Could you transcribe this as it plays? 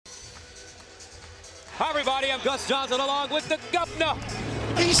Hi, everybody. I'm Gus Johnson along with the governor.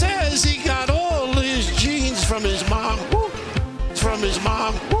 He says he got all his genes from his mom. Woo. From his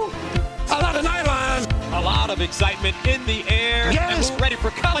mom. Woo. A lot of nylon. A lot of excitement in the air. Yes. And we're ready for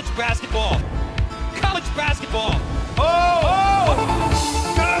college basketball. College basketball.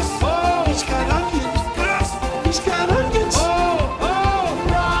 Oh! Gus. Oh! He's got onions. Gus. He's got onions.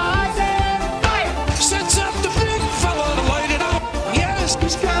 Rise and fire. Sets up the big fella to light it up. Yes.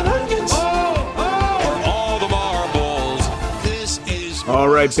 He's got onions. For all the marbles. This is... All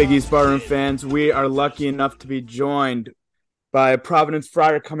right, Big East Barroom fans, we are lucky enough to be joined by Providence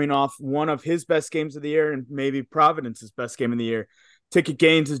Friar coming off one of his best games of the year and maybe Providence's best game of the year. Ticket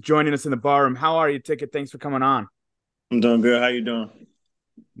Gaines is joining us in the barroom. How are you, Ticket? Thanks for coming on. I'm doing good. How you doing?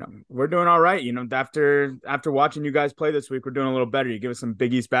 No, we're doing all right. You know, after watching you guys play this week, we're doing a little better. You give us some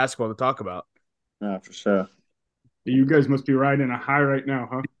Big East basketball to talk about. Nah, for sure. You guys must be riding a high right now,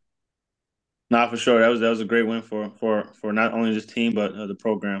 huh? Nah, for sure. That was a great win for not only this team but the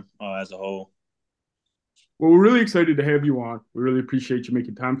program as a whole. Well, we're really excited to have you on. We really appreciate you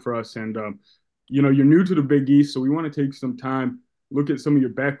making time for us. And, you're new to the Big East, so we want to take some time, look at some of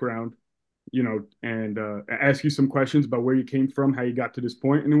your background, and ask you some questions about where you came from, how you got to this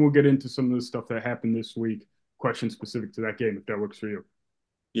point, and then we'll get into some of the stuff that happened this week, questions specific to that game, if that works for you.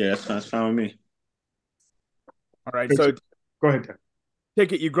 Yeah, that's fine with me. All right, so go ahead, Ted.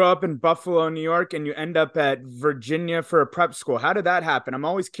 Ticket, you grow up in Buffalo, New York, and you end up at Virginia for a prep school. How did that happen? I'm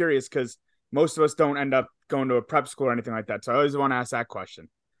always curious because most of us don't end up going to a prep school or anything like that. So I always want to ask that question.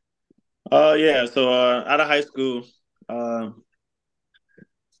 Yeah. So out of high school, around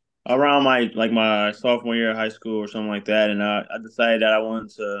my sophomore year of high school or something like that, and I decided that I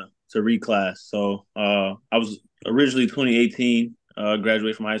wanted to reclass. So I was originally 2018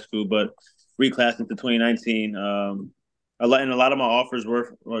 graduated from high school, but reclassed into 2019. A lot of my offers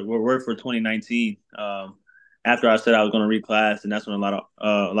were for 2019. After I said I was going to reclass, and that's when a lot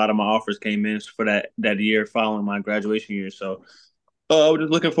of my offers came in for that year following my graduation year. So I was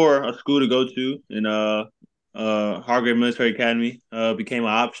just looking for a school to go to, and Hargrave Military Academy became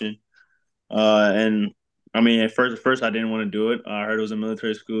an option. And I mean, at first I didn't want to do it. I heard it was a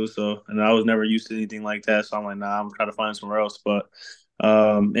military school, and I was never used to anything like that. So I'm like, nah, I'm trying to find somewhere else. But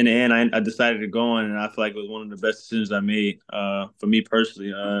in the end, I decided to go on, and I feel like it was one of the best decisions I made for me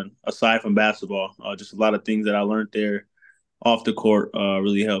personally. Aside from basketball, just a lot of things that I learned there off the court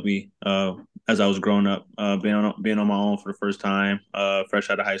really helped me as I was growing up, being on my own for the first time, fresh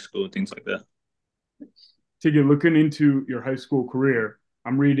out of high school, and things like that. Tigger, looking into your high school career,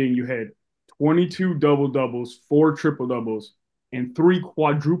 I'm reading you had 22 double-doubles, 4 triple-doubles, and 3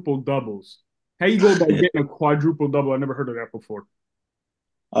 quadruple-doubles. How you go about getting a quadruple-double? I never heard of that before.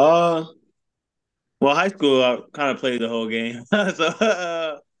 Well, high school I kind of played the whole game,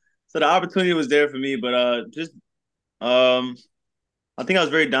 so the opportunity was there for me. But I think I was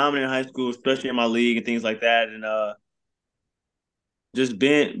very dominant in high school, especially in my league and things like that, and just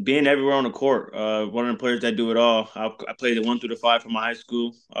being everywhere on the court. One of the players that do it all. I played the 1 through the 5 for my high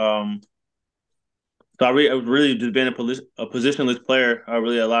school. So I really just being a positionless player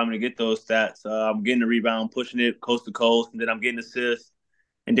really allowed me to get those stats. I'm getting the rebound, pushing it coast to coast, and then I'm getting assists.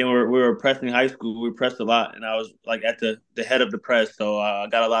 And then we were pressing in high school. We pressed a lot, and I was like at the head of the press. So I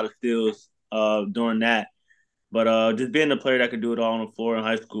got a lot of steals during that. But just being a player that could do it all on the floor in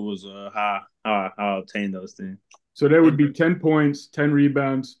high school was how I obtained those things. So that would be 10 points, 10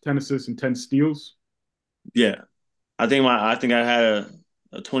 rebounds, 10 assists, and 10 steals? Yeah. I think I had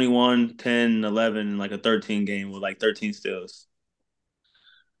a 21, 10, 11, and like a 13 game with like 13 steals.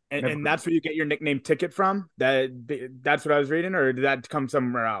 And that's where you get your nickname Ticket from? That's what I was reading, or did that come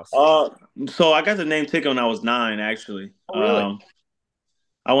somewhere else? So I got the name Ticket when I was 9, actually. Oh, really?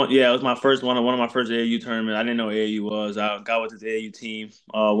 It was my first one of my first AAU tournament. I didn't know what AAU was. I got with this AAU team.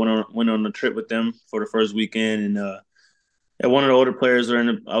 Went on a trip with them for the first weekend, and one of the older players I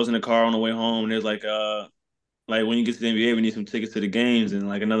was in the car on the way home, and it was like when you get to the NBA, we need some tickets to the games, and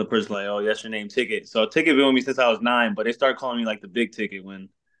like another person like, oh, that's your name, Ticket. So Ticket been with me since I was 9, but they started calling me like the Big Ticket when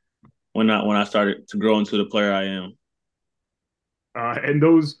I started to grow into the player I am. And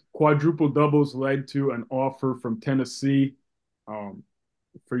those quadruple doubles led to an offer from Tennessee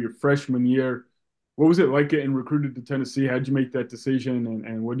for your freshman year. What was it like getting recruited to Tennessee? How'd you make that decision,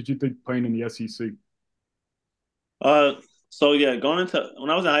 and what did you think playing in the SEC? So yeah, going into when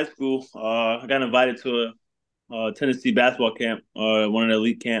I was in high school, I got invited to a Tennessee basketball camp, one of the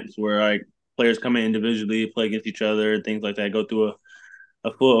elite camps where like players come in individually, play against each other, things like that. Go through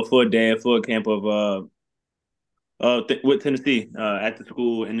a full camp of with Tennessee at the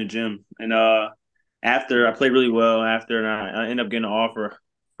school in the gym. And after I played really well, and I ended up getting an offer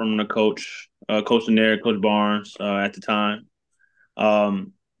from the coach coaching there, Coach Barnes at the time.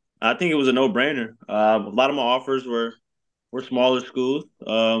 Um, I think it was a no-brainer. A lot of my offers were smaller schools,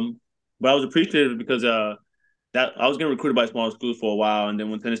 but I was appreciative because that I was getting recruited by smaller schools for a while, and then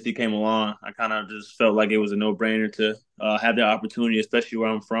when Tennessee came along, I kind of just felt like it was a no-brainer to have that opportunity, especially where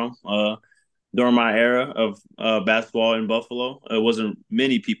I'm from. During my era of basketball in Buffalo, it wasn't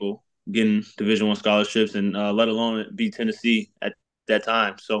many people getting Division One scholarships, and let alone be Tennessee at that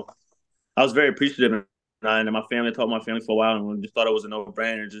time. So I was very appreciative, and my family taught my family for a while, and we just thought it was a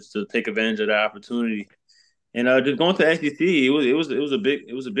no-brainer just to take advantage of that opportunity. And just going to SEC, it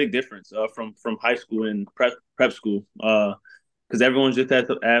was a big difference from high school and prep school because everyone's just as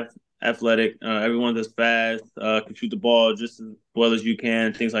athletic, everyone's as fast, can shoot the ball just as well as you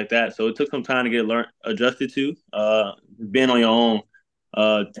can, things like that. So it took some time to get adjusted to being on your own,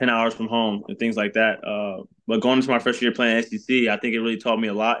 10 hours from home and things like that. But going into my first year playing SEC, I think it really taught me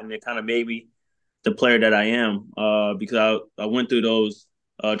a lot, and it kind of made me the player that I am because I went through those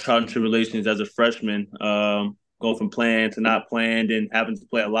trials and tribulations as a freshman, going from playing to not playing, then having to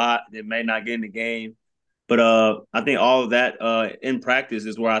play a lot, then may not get in the game. But I think all of that in practice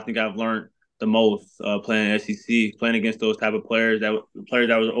is where I think I've learned the most playing SEC, playing against those type of players that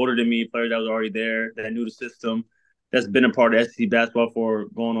was older than me, players that was already there, that knew the system, that's been a part of SEC basketball for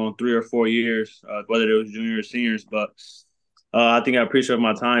going on 3 or 4 years, whether it was juniors or seniors. But I think I appreciate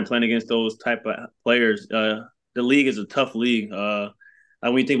my time playing against those type of players. The league is a tough league.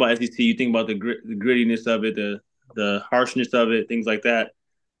 When you think about SEC, you think about the grittiness of it, the harshness of it, things like that,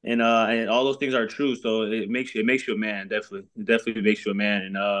 and all those things are true. So it makes you a man. It definitely makes you a man.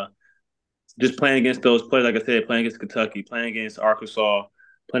 And just playing against those players, like I said, playing against Kentucky, playing against Arkansas,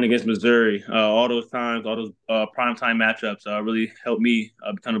 playing against Missouri, all those times, all those prime time matchups, really helped me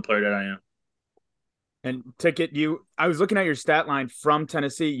become the player that I am. And Ticket, I was looking at your stat line from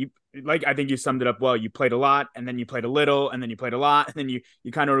Tennessee. I think you summed it up well. You played a lot, and then you played a little, and then you played a lot, and then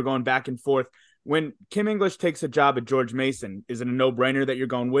you kind of were going back and forth. When Kim English takes a job at George Mason, is it a no-brainer that you're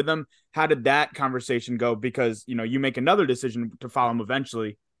going with him? How did that conversation go? Because, you make another decision to follow him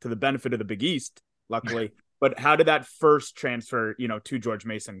eventually to the benefit of the Big East, luckily. But how did that first transfer, to George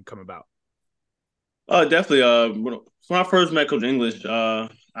Mason come about? Definitely. When I first met Coach English,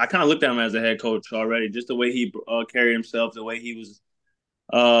 I kind of looked at him as a head coach already. Just the way he carried himself, the way he was,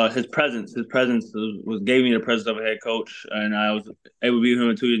 his presence gave me the presence of a head coach, and I was able to be with him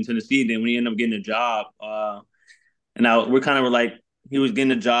in 2 years in Tennessee. Then when he ended up getting a job, and we're kind of like he was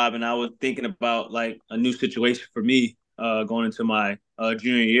getting a job, and I was thinking about like a new situation for me going into my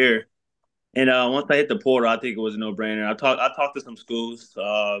junior year. And once I hit the portal, I think it was a no brainer. I talked to some schools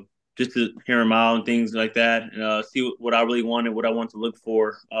just to hear them out and things like that, and see what I really wanted, what I want to look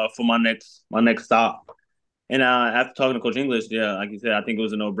for my next stop. And after talking to Coach English, yeah, like you said, I think it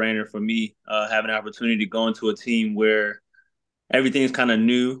was a no brainer for me having an opportunity to go into a team where everything is kind of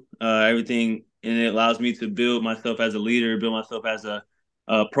new, everything, and it allows me to build myself as a leader, build myself as a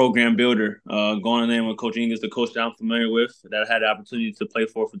program builder. Going in there with Coach English, the coach that I'm familiar with, that I had the opportunity to play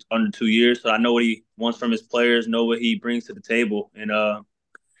for under 2 years, so I know what he wants from his players, know what he brings to the table, and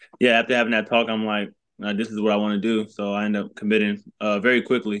yeah, after having that talk, I'm like, this is what I want to do. So I ended up committing very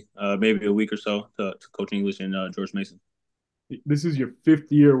quickly, maybe a week or so, to Coach English and George Mason. This is your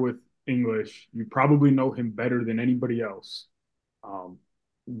fifth year with English. You probably know him better than anybody else.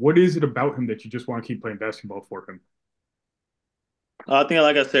 What is it about him that you just want to keep playing basketball for him? I think,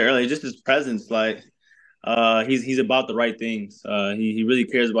 like I said earlier, just his presence. Like he's about the right things. He really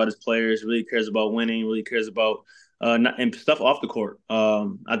cares about his players. Really cares about winning. Really cares about and stuff off the court.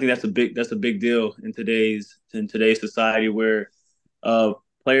 I think that's a big deal in today's society where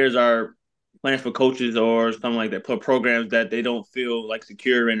players are playing for coaches or something like that, programs that they don't feel like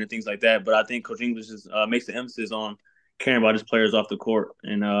secure in and things like that. But I think Coach English makes the emphasis on caring about his players off the court,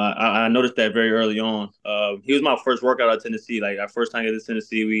 and I noticed that very early on. He was my first workout at Tennessee. Like our first time at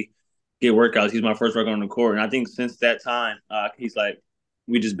Tennessee, we get workouts. He's my first workout on the court, and I think since that time, he's like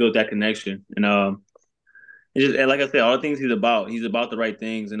we just built that connection, and and like I said, all the things he's about the right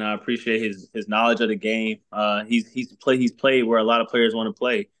things, and I appreciate his knowledge of the game. He's played where a lot of players want to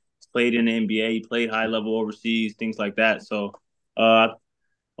play. He's played in the NBA, he played high level overseas, things like that. So uh,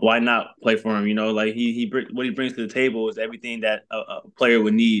 why not play for him? Like what he brings to the table is everything that a player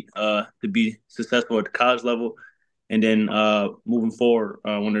would need to be successful at the college level, and then moving forward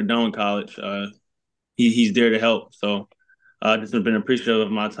when they're done with college, he's there to help. So. Just have been appreciative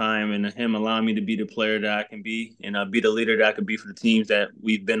of my time and him allowing me to be the player that I can be and be the leader that I can be for the teams that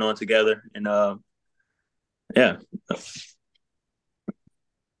we've been on together. And yeah.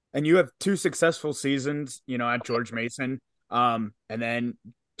 And you have two successful seasons, at George Mason. And then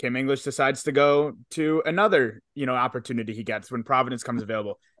Kim English decides to go to another, opportunity he gets when Providence comes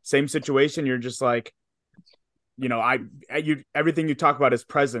available. Same situation. You're just like, everything you talk about is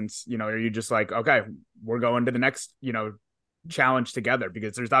presence, are you just like, okay, we're going to the next, challenge together,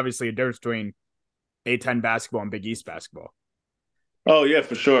 because there's obviously a difference between A10 basketball and Big East basketball. Oh yeah,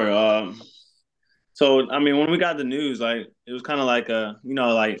 for sure. So I mean, when we got the news, like it was kind of like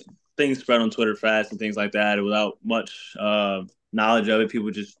like things spread on Twitter fast and things like that without much knowledge of it. People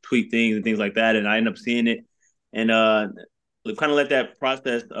just tweet things and things like that, and I end up seeing it and kind of let that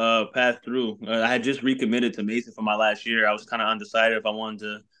process pass through. I had just recommitted to Mason for my last year. I was kind of undecided if I wanted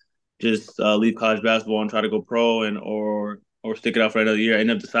to just leave college basketball and try to go pro and or stick it out for another year. I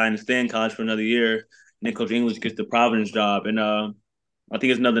ended up deciding to stay in college for another year. And then Coach English gets the Providence job, and I think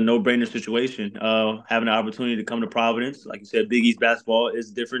it's another no-brainer situation. Having the opportunity to come to Providence, like you said, Big East basketball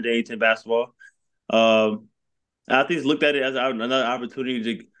is different than A10 basketball. I think it's looked at it as another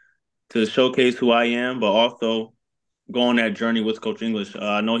opportunity to showcase who I am, but also go on that journey with Coach English.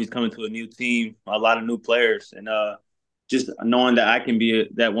 I know he's coming to a new team, a lot of new players, and just knowing that I can be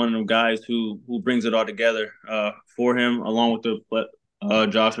that one of them guys who brings it all together for him, along with the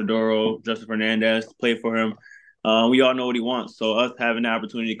Josh Adoro, Justin Fernandez, play for him. We all know what he wants. So us having the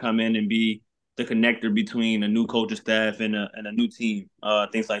opportunity to come in and be the connector between a new coaching staff and a new team,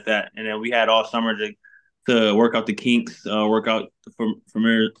 things like that. And then we had all summer to work out the kinks, work out the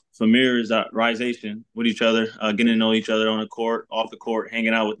familiarization with each other, getting to know each other on the court, off the court,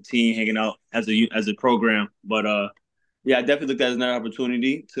 hanging out with the team, hanging out as a program. But yeah, I definitely looked at it as another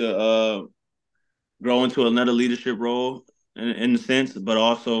opportunity to grow into another leadership role in a sense, but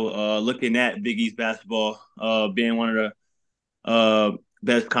also looking at Big East basketball being one of the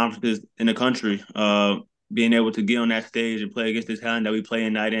best conferences in the country, being able to get on that stage and play against this talent that we play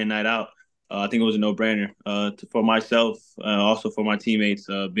in, night out. I think it was a no-brainer for myself, also for my teammates,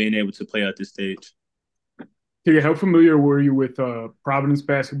 being able to play at this stage. Tia, how familiar were you with Providence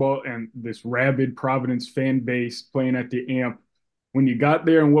basketball and this rabid Providence fan base playing at the AMP when you got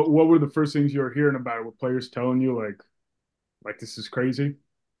there? And what were the first things you were hearing about it? Were players telling you like this is crazy?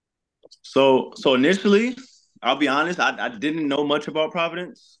 So initially, I'll be honest, I didn't know much about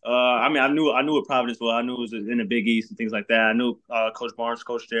Providence. I mean, I knew what Providence was. I knew it was in the Big East and things like that. I knew Coach Barnes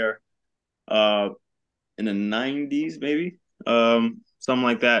coached there uh, in the '90s, maybe something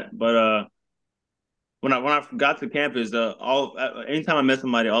like that. But when I got to campus, anytime I met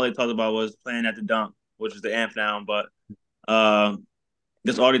somebody, all they talked about was playing at the Dunk, which is the amp now. But uh,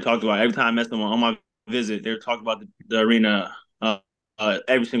 that's all they talked about. Every time I met someone on my visit, they were talking about the arena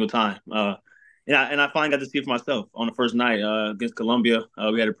every single time. And I finally got to see it for myself on the first night against Columbia.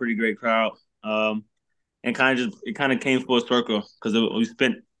 We had a pretty great crowd, and it kind of came full circle because we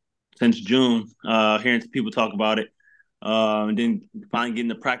spent since June hearing people talk about it, and then finally getting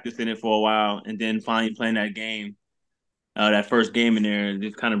to practice in it for a while, and then finally playing that game, that first game in there. It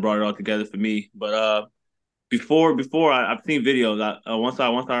just kind of brought it all together for me. But before I've seen videos. Once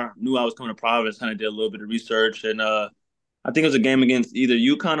I knew I was coming to Providence, kind of did a little bit of research, and I think it was a game against either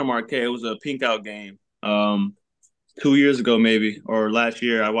UConn or Marquette. It was a pink out game, 2 years ago maybe, or last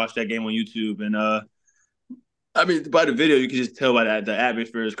year. I watched that game on YouTube, and I mean, by the video, you can just tell by that the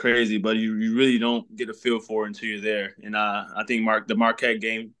atmosphere is crazy, but you really don't get a feel for it until you're there. And I think the Marquette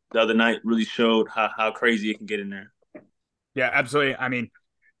game the other night really showed how crazy it can get in there. Yeah, absolutely. I mean,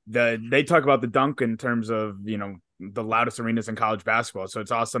 they talk about the Dunk in terms of, the loudest arenas in college basketball. So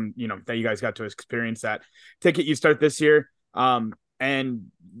it's awesome, that you guys got to experience that. Ticket, you start this year. And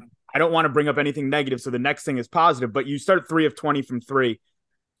I don't want to bring up anything negative, so the next thing is positive, but you start 3 of 20 from three.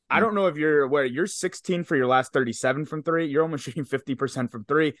 I don't know if you're aware, you're 16 for your last 37 from three. You're almost shooting 50% from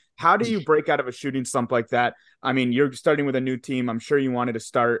three. How do you break out of a shooting slump like that? I mean, you're starting with a new team. I'm sure you wanted to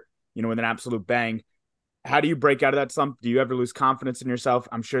start, with an absolute bang. How do you break out of that slump? Do you ever lose confidence in yourself?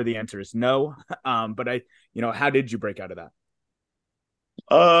 I'm sure the answer is no. But how did you break out of that?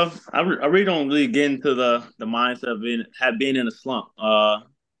 I really don't really get into the mindset of being in a slump. Kind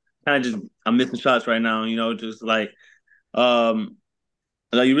of just I'm missing shots right now. Just um,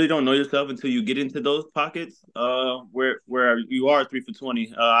 like you really don't know yourself until you get into those pockets where you are 3 for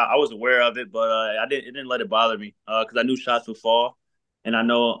 20. I was aware of it, but it didn't let it bother me because I knew shots would fall, and I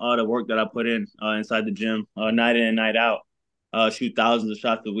know the work that I put in inside the gym night in and night out, shoot thousands of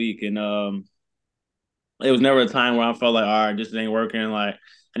shots a week, and it was never a time where I felt like, all right, this ain't working. Like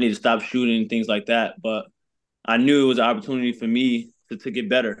I need to stop shooting, things like that. But I knew it was an opportunity for me to get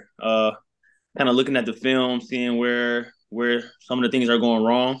better. Kind of looking at the film, seeing where some of the things are going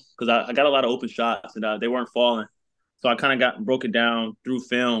wrong because I got a lot of open shots and they weren't falling. So I kind of broke it down through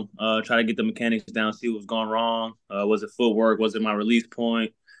film, try to get the mechanics down, see what was going wrong. Was it footwork? Was it my release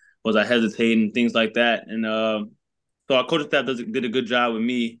point? Was I hesitating, things like that. And so our coaching staff did a good job with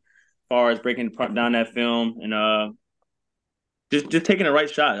me as far as breaking down that film and just taking the right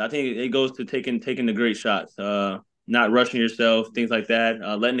shot. I think it goes to taking the great shots, not rushing yourself, things like that,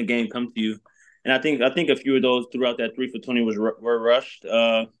 letting the game come to you. And I think a few of those throughout that 3 for 20 were rushed,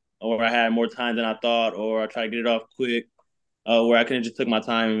 or I had more time than I thought, or I tried to get it off quick, where I could have just took my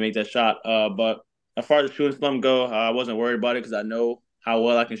time and make that shot. But as far as the shooting slump go, I wasn't worried about it because I know how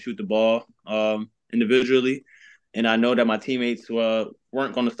well I can shoot the ball individually, and I know that my teammates weren't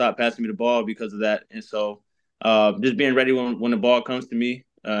going to stop passing me the ball because of that. And so, just being ready when the ball comes to me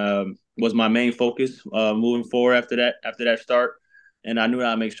was my main focus moving forward after that start. And I knew that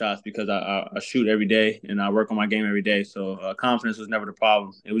I'd make shots because I shoot every day and I work on my game every day. So confidence was never the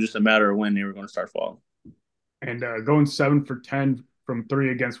problem. It was just a matter of when they were going to start falling. And going 7 for 10 from three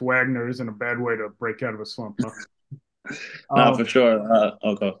against Wagner isn't a bad way to break out of a slump, huh? Not for sure.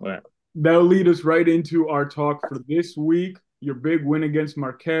 Okay. Right. That'll lead us right into our talk for this week. Your big win against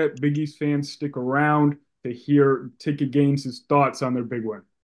Marquette. Big East fans, stick around to hear Ticket Gaines' thoughts on their big win.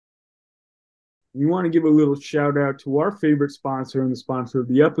 We want to give a little shout out to our favorite sponsor and the sponsor of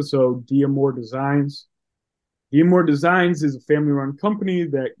the episode, Diamore Designs. Diamore Designs is a family-run company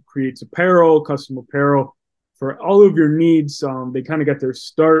that creates apparel, custom apparel for all of your needs. They kind of got their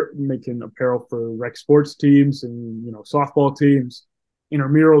start making apparel for rec sports teams and softball teams,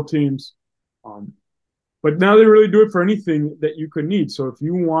 intramural teams. But now they really do it for anything that you could need. So if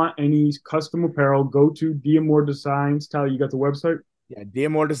you want any custom apparel, go to Diamore Designs. Tyler, you got the website? Yeah,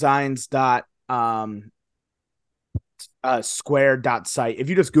 diamoredesigns.square.site. If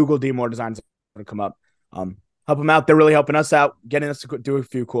you just Google Diamore Designs, it's going to come up. Help them out. They're really helping us out, getting us to do a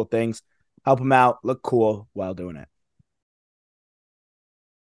few cool things. Help them out, look cool while doing it.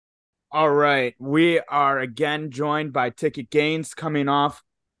 All right. We are again joined by Ticket Gaines, coming off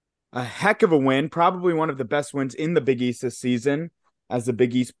a heck of a win, probably one of the best wins in the Big East this season, as the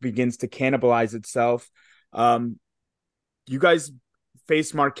Big East begins to cannibalize itself. You guys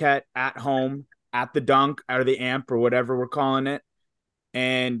faced Marquette at home, at the Dunk, or the Amp, or whatever we're calling it.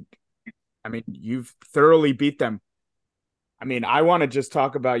 And, I mean, you've thoroughly beat them. I mean, I want to just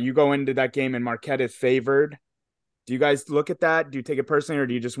talk about, you go into that game and Marquette is favored. Do you guys look at that? Do you take it personally, or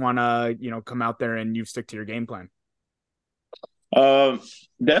do you just want to, come out there and you stick to your game plan?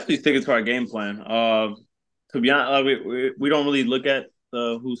 Definitely sticking to our game plan. To be honest, we don't really look at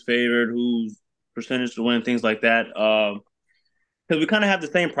who's favored, who's percentage to win, things like that. Because we kind of have the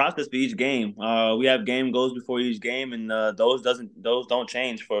same process for each game. We have game goals before each game, and those don't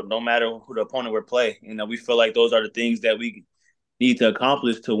change for no matter who the opponent we're playing. We feel like those are the things that we need to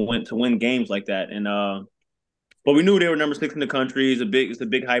accomplish to win games like that. And but we knew they were number 6 in the country. It's a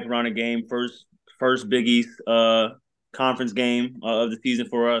big hype around the game. First Big East conference game of the season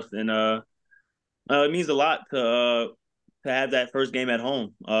for us, and it means a lot to have that first game at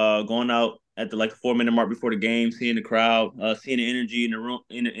home. Going out at the 4-minute mark before the game, seeing the crowd, seeing the energy in the room,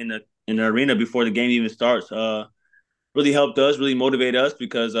 in the arena before the game even starts, really helped us, really motivate us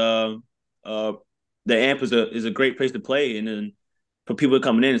because the Amp is a great place to play, and then for people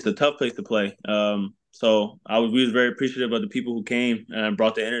coming in, it's a tough place to play. So we was very appreciative of the people who came and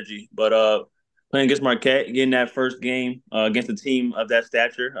brought the energy. But playing against Marquette, getting that first game against a team of that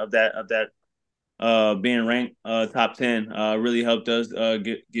stature, of that being ranked top 10, really helped us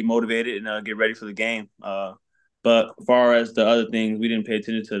get motivated and get ready for the game. But as far as the other things, we didn't pay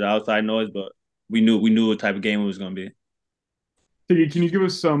attention to the outside noise, but we knew what type of game it was going to be. Can you give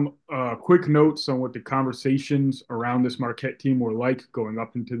us some quick notes on what the conversations around this Marquette team were like going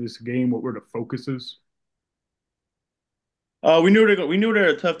up into this game? What were the focuses? We knew they're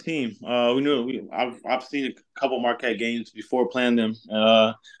a tough team. I've seen a couple Marquette games before playing them.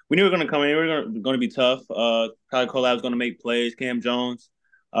 We knew we were going to come in. We were going to be tough. Tyler Collab was going to make plays. Cam Jones,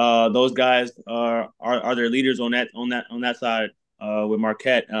 those guys are their leaders on that side. With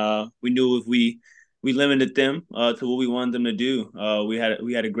Marquette, we knew if we limited them to what we wanted them to do, we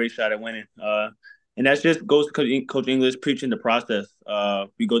had a great shot at winning. And that just goes to Coach English preaching the process.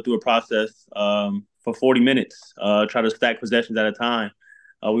 We go through a process for 40 minutes, try to stack possessions at a time.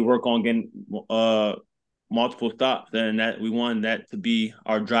 We work on getting multiple stops, and that we want that to be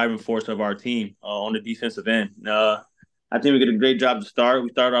our driving force of our team on the defensive end. I think we did a great job to start.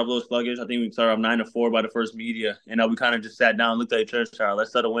 We started off a little sluggish. I think we started off 9-4 by the first media, and we kind of just sat down and looked at each other.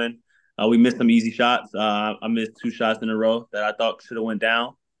 Let's settle in. We missed some easy shots. I missed 2 shots in a row that I thought should have went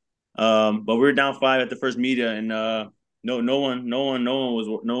down. But we were down 5 at the first media, and no one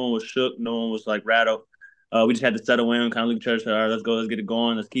was shook. No one was rattled. We just had to settle in, kind of look at each other. All right, let's go. Let's get it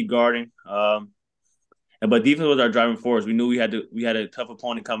going. Let's keep guarding. but defense was our driving force. We knew we had a tough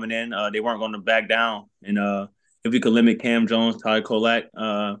opponent coming in. They weren't going to back down, and if we could limit Cam Jones, Ty Kolak,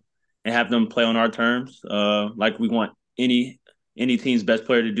 and have them play on our terms, like we want any team's best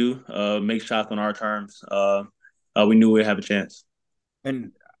player to do, make shots on our terms. We knew we'd have a chance.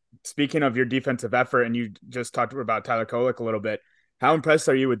 And speaking of your defensive effort, and you just talked about Tyler Kolek a little bit, how impressed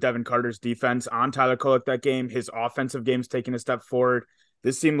are you with Devin Carter's defense on Tyler Kolek that game? His offensive game's taking a step forward.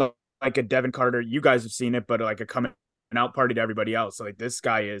 This seemed like a Devin Carter. You guys have seen it, but like a coming out party to everybody else. So like this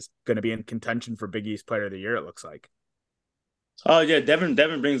guy is going to be in contention for Big East Player of the Year, it looks like. Oh yeah, Devin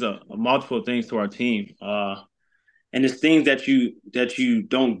brings a multiple things to our team, and it's things that you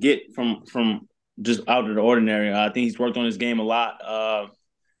don't get from just out of the ordinary. I think he's worked on his game a lot.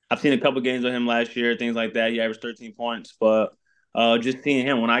 I've seen a couple games of him last year, things like that. He averaged 13 points, but just seeing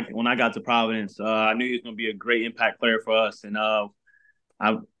him when I got to Providence, I knew he was going to be a great impact player for us. And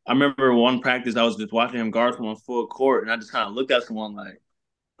I remember one practice I was just watching him guard someone full court, and I just kind of looked at someone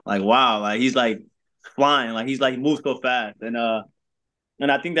like wow, like he's like flying, like he moves so fast, and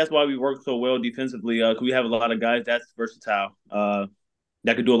I think that's why we work so well defensively. Cause we have a lot of guys that's versatile,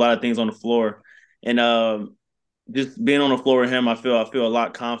 that could do a lot of things on the floor, and just being on the floor with him, I feel a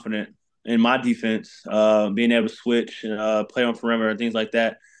lot confident in my defense, being able to switch and play on perimeter and things like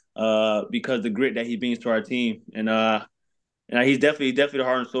that, because the grit that he brings to our team, and he's definitely the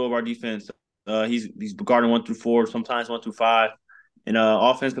heart and soul of our defense. He's guarding 1 through 4, sometimes 1 through 5, and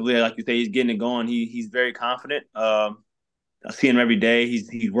offensively, like you say, he's getting it going. He's very confident. I see him every day.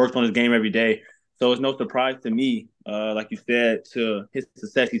 He works on his game every day, so it's no surprise to me, like you said, to his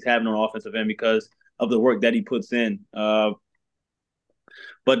success he's having on the offensive end because of the work that he puts in.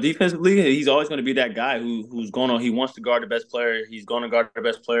 But defensively, he's always going to be that guy who's going on. He wants to guard the best player. He's going to guard the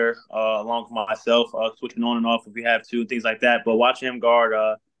best player, along with myself, switching on and off if we have to, things like that. But watching him guard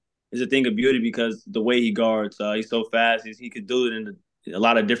is a thing of beauty because the way he guards, he's so fast. He could do it in a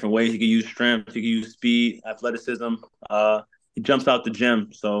lot of different ways. He could use strength. He could use speed, athleticism. He jumps out the gym.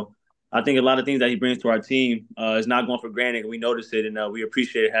 So I think a lot of things that he brings to our team is not going for granted. We notice it, and we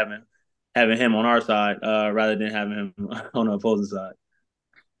appreciate having him on our side rather than having him on the opposing side.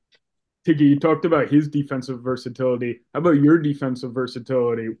 Tiki, you talked about his defensive versatility. How about your defensive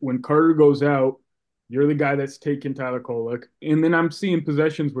versatility? When Carter goes out, you're the guy that's taking Tyler Kolek, and then I'm seeing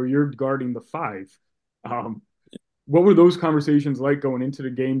possessions where you're guarding the 5. What were those conversations like going into the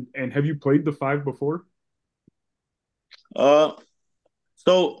game? And have you played the 5 before?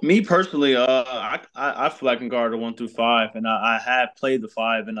 So me personally, I feel I can guard a 1 through 5, and I have played the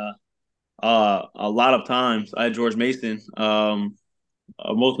 5 and a lot of times. I had George Mason.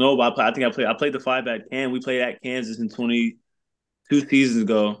 Most notable, I played the 5 at We played at Kansas in 22 seasons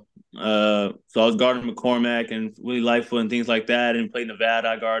ago. So I was guarding McCormack and Willie Lightfoot and things like that, and played Nevada.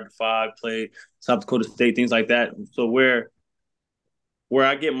 I guarded the 5, played South Dakota State, things like that. So where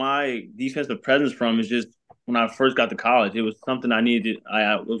I get my defensive presence from is just when I first got to college. It was something I needed.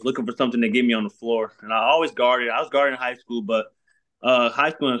 I was looking for something to get me on the floor, and I always guarded. I was guarding in high school, but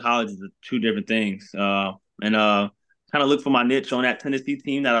high school and college is two different things. And kind of looked for my niche on that Tennessee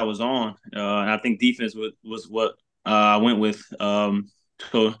team that I was on, and I think defense was what I went with.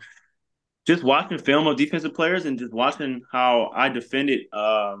 So just watching film of defensive players and just watching how I defended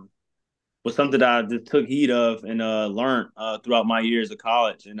was something that I just took heed of and learned throughout my years of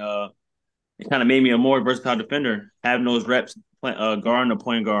college, and it kind of made me a more versatile defender, having those reps, guarding a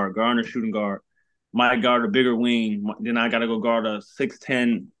point guard, guarding a shooting guard, might guard a bigger wing, then I got to go guard a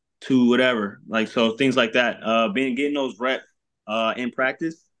 6'10" to whatever, like so things like that. Getting those reps in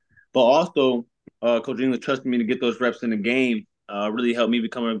practice, but also Coach English trusted me to get those reps in the game. Really helped me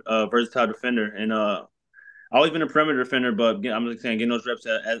become a versatile defender, and I've always been a perimeter defender, but I'm just saying getting those reps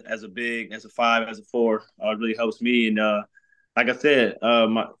as a big, as a 5, as a 4 really helps me. And like I said,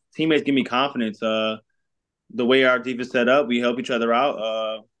 my teammates give me confidence. The way our defense set up, we help each other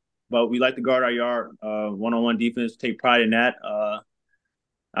out, but we like to guard our yard, one-on-one defense. Take pride in that.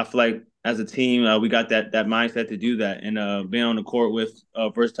 I feel like as a team, we got that mindset to do that, and being on the court with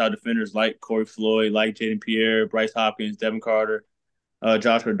versatile defenders like Corey Floyd, like Jaden Pierre, Bryce Hopkins, Devin Carter,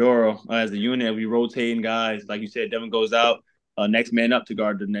 Josh Rodoro. As a unit, we rotating guys. Like you said, Devin goes out, next man up to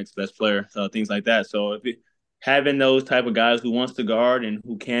guard the next best player, things like that. So having those type of guys who wants to guard and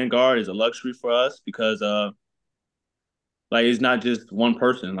who can guard is a luxury for us because like it's not just one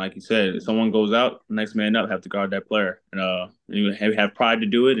person. Like you said, if someone goes out, next man up have to guard that player. And you have pride to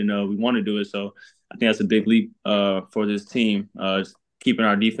do it, and we want to do it. So I think that's a big leap for this team, keeping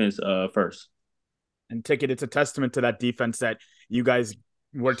our defense first. And Ticket, it's a testament to that defense that you guys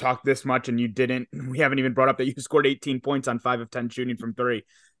were talked this much and you didn't. We haven't even brought up that you scored 18 points on 5 of 10 shooting from 3.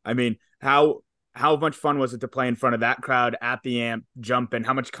 I mean, how how much fun was it to play in front of that crowd at the amp, jumping?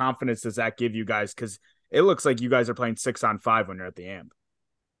 How much confidence does that give you guys? Because it looks like you guys are playing 6-on-5 when you're at the amp.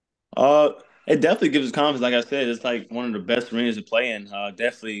 Uh, it definitely gives us confidence. Like I said, it's like one of the best arenas to play in.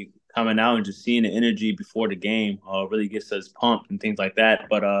 Definitely coming out and just seeing the energy before the game really gets us pumped and things like that.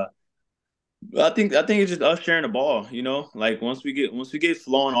 But I think it's just us sharing the ball. Like once we get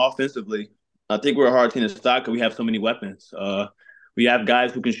flowing offensively, I think we're a hard team to stop because we have so many weapons. We have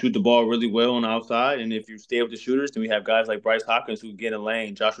guys who can shoot the ball really well on the outside, and if you stay with the shooters, then we have guys like Bryce Hopkins who get in the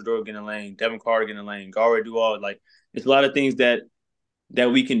lane, Joshua Doro get in the lane, Devin Carter get in the lane, Garway do all like it's a lot of things that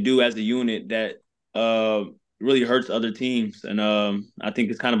we can do as a unit that uh, really hurts other teams. And I think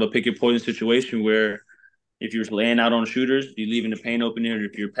it's kind of a pick your poison situation where if you're laying out on shooters, you're leaving the paint open there.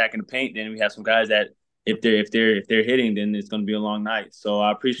 If you're packing the paint, then we have some guys that if they're hitting, then it's going to be a long night. So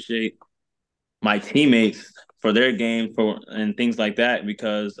I appreciate my teammates for their game and things like that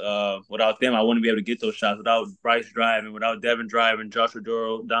because without them, I wouldn't be able to get those shots. Without Bryce driving, without Devin driving, Joshua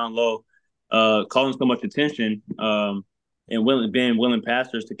Duro down low, calling so much attention, and being willing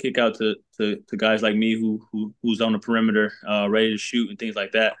passers to kick out to guys like me who's on the perimeter, ready to shoot and things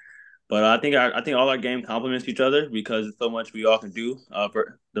like that. But I think all our game complements each other because it's so much we all can do.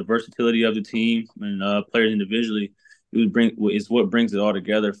 For the versatility of the team and players individually is what brings it all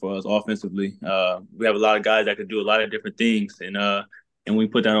together for us offensively. We have a lot of guys that could do a lot of different things, and we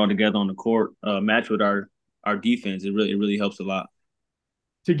put that all together on the court, match with our defense. It really helps a lot.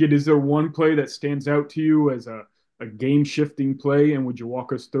 Ticket, is there one play that stands out to you as a game shifting play, and would you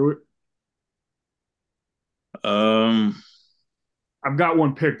walk us through it? Um, I've got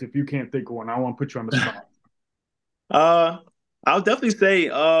one picked. If you can't think of one, I want to put you on the spot. uh, I'll definitely say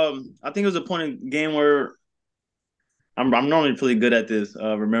I think it was a point in the game where I'm normally pretty good at this,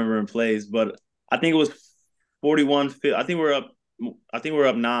 remembering plays, but I think it was 41. I think we're up. I think we're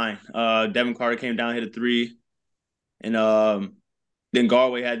up 9. Devin Carter came down, hit a three, and then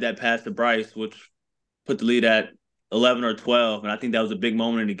Garway had that pass to Bryce, which put the lead at 11 or 12, and I think that was a big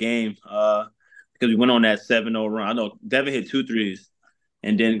moment in the game because we went on that 7-0 run. I know Devin hit 2 threes,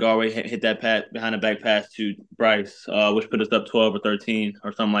 and then Garway hit that pass behind the back pass to Bryce, which put us up 12 or 13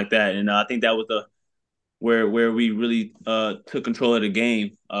 or something like that. And I think that was the where we really took control of the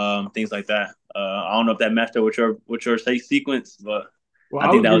game, things like that. I don't know if that matched up with your say sequence, but Well,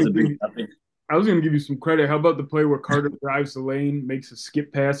 I think that was a big. I was going to give you some credit. How about the play where Carter drives the lane, makes a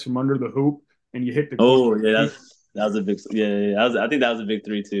skip pass from under the hoop, and you hit the Oh corner? yeah, that was a big. Yeah. I think that was a big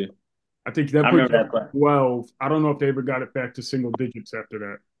three too. I think that I put remember you that play. up 12. I don't know if they ever got it back to single digits after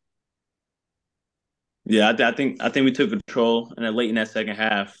that. Yeah, I think we took control and then late in that second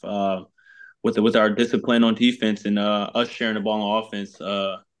half, with our discipline on defense and us sharing the ball on offense,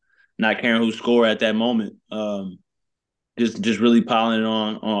 not caring who scored at that moment. Just really piling it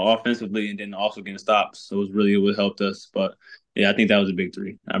on offensively and then also getting stops. So it was really what helped us. But yeah, I think that was a big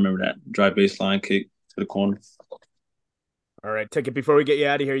three. I remember that drive baseline kick to the corner. All right, Ticket, before we get you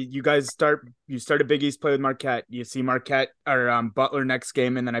out of here, you start a Big East play with Marquette. You see Marquette or Butler next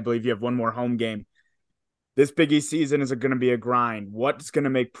game, and then I believe you have one more home game. This Big East season is going to be a grind. What's going to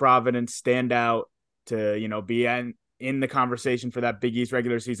make Providence stand out to, be in the conversation for that Big East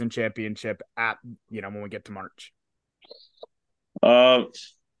regular season championship when we get to March? Uh,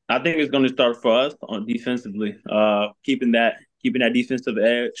 I think it's going to start for us on defensively, keeping that defensive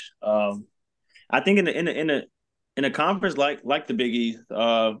edge. I think in a conference like the Big East,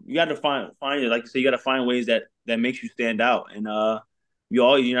 you got to find it. Like you say, you got to find ways that makes you stand out, and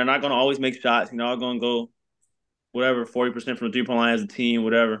you're not going to always make shots. You're not going to go whatever 40% from the 3-point line as a team,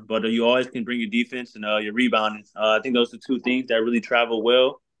 whatever. But you always can bring your defense and your rebounding. I think those are two things that really travel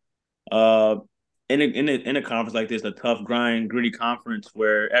well. Uh, in a conference like this, a tough, grind, gritty conference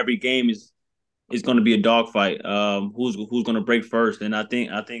where every game is going to be a dogfight. Who's going to break first? And I think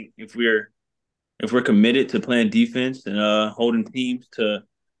if we're committed to playing defense and holding teams to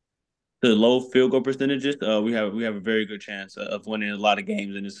low field goal percentages, we have a very good chance of winning a lot of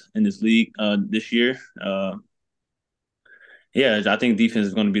games in this league this year. Yeah, I think defense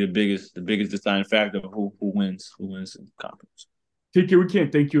is going to be the biggest deciding factor of who wins the conference. Tiki, we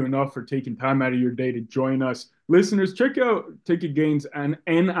can't thank you enough for taking time out of your day to join us. Listeners, check out Ticket Gaines on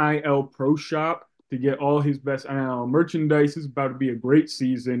NIL Pro Shop to get all his best NIL merchandise. It's about to be a great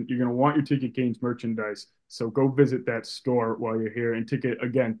season. You're going to want your Ticket Gaines merchandise. So go visit that store while you're here. And Ticket,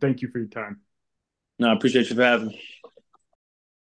 again, thank you for your time. No, I appreciate you for having me.